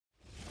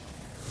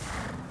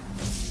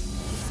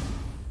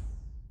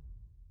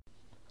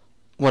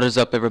What is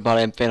up,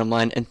 everybody? I'm Phantom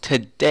Line, and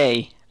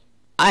today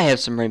I have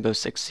some Rainbow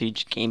Six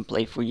Siege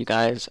gameplay for you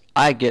guys.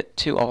 I get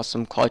two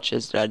awesome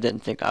clutches that I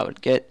didn't think I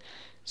would get,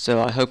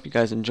 so I hope you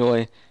guys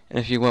enjoy. And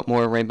if you want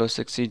more Rainbow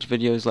Six Siege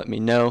videos, let me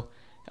know.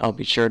 I'll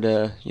be sure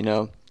to,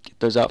 get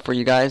those out for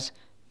you guys.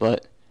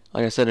 But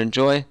like I said,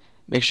 enjoy.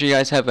 Make sure you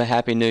guys have a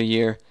happy new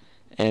year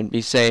and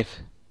be safe.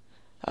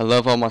 I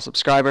love all my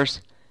subscribers,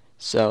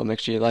 so make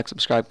sure you like,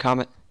 subscribe,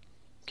 comment.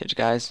 Catch you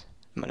guys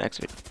in my next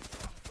video.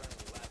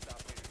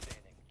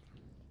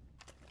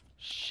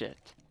 Shit.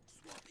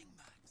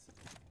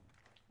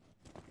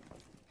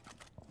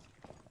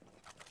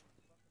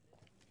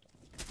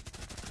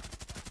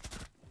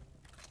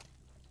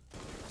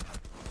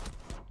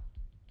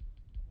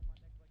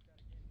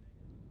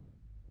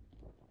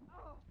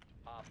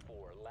 Op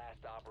 4,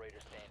 last operator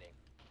standing.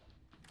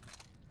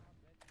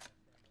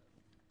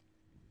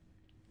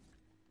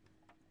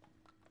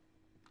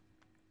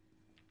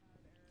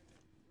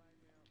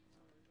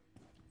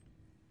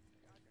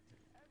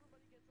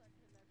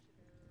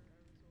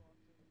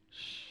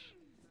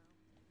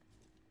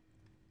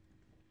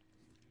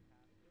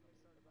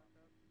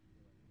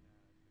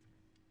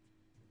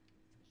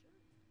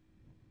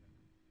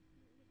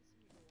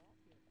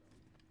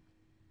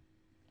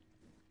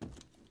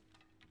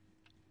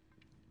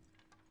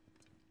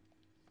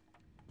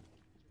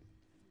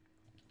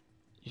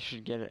 You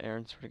should get it,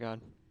 Aaron, swear to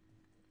God.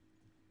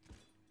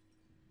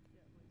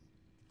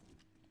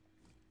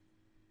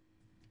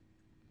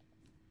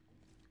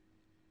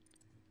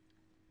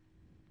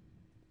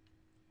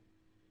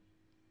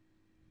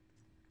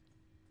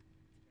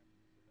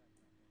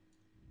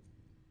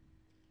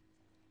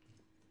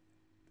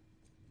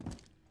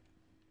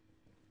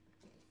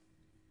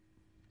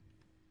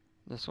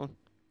 This one?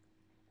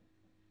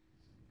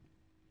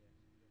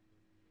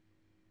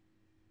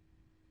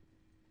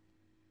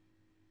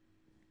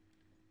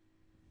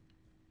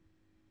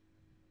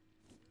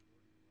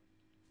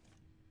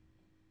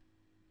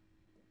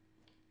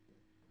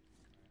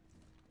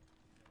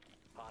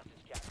 Hostage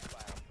captured by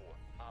Op 4.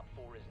 Op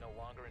 4 is no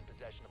longer in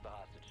possession of the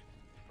hostage.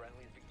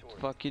 Friendly is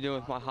victorious. Fuck you doing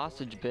with my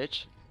hostage,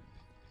 bitch?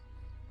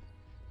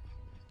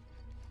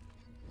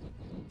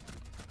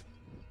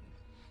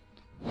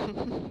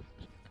 One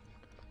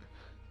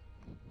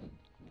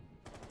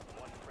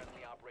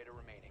friendly operator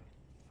remaining.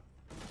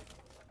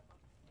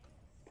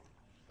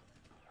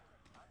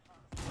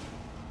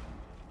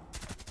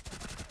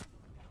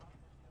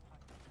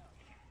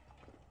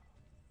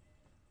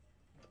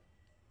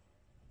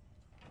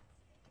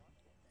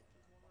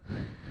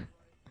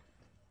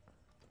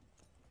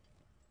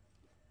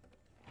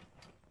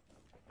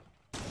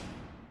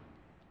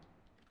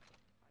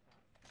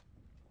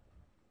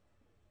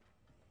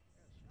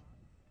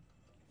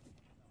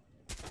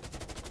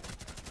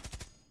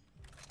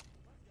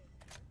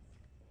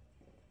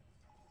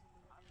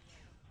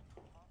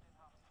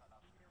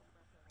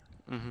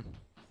 Mm-hmm.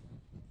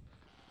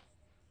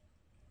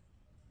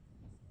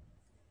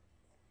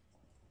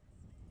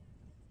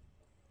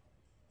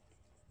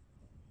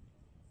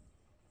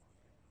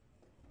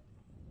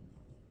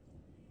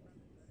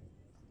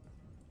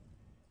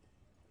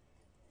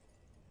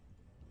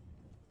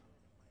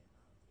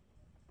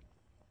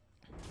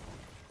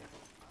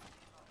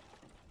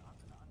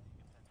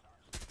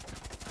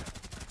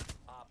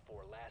 Op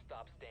 4, last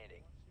stop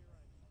standing.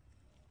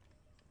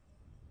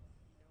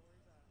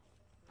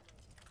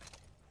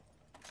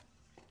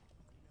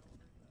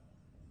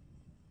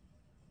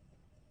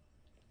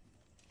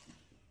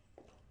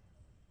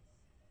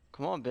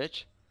 Come on,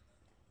 bitch.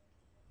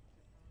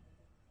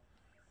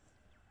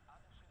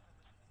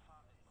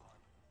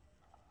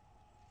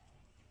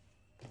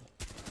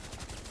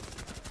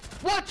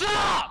 What's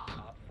up?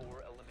 Op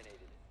 4 eliminated.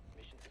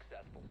 Mission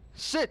successful.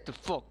 Sit the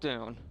fuck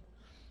down.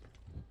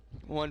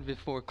 One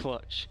before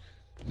clutch.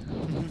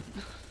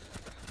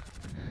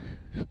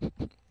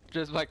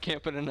 Just by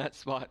camping in that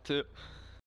spot, too.